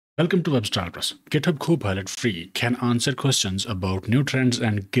Welcome to WebStarters. GitHub Copilot free can answer questions about new trends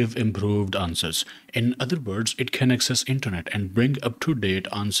and give improved answers. In other words, it can access internet and bring up-to-date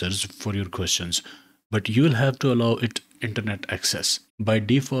answers for your questions, but you will have to allow it internet access. By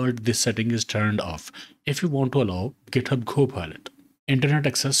default, this setting is turned off. If you want to allow GitHub Copilot internet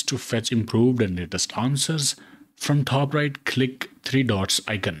access to fetch improved and latest answers, from top right, click three dots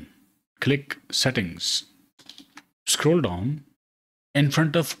icon. Click Settings. Scroll down. In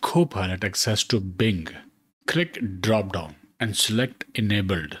front of Copilot access to Bing, click drop down and select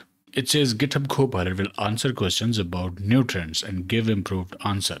Enabled. It says GitHub Copilot will answer questions about new trends and give improved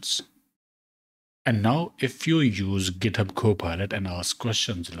answers. And now if you use GitHub Copilot and ask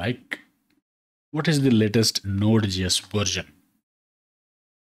questions like, what is the latest Node.js version?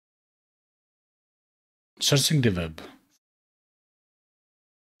 Searching the web.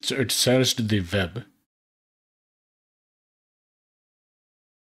 So it searched the web.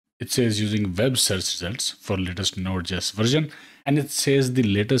 It says using web search results for latest Node.js version, and it says the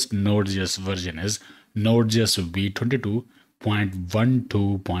latest Node.js version is Node.js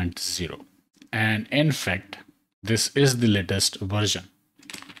v22.12.0. And in fact, this is the latest version.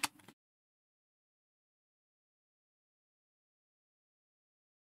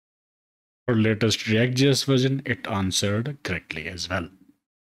 For latest React.js version, it answered correctly as well.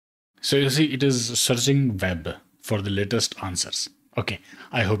 So you see, it is searching web for the latest answers. Okay,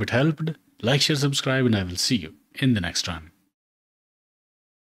 I hope it helped. Like, share, subscribe, and I will see you in the next one.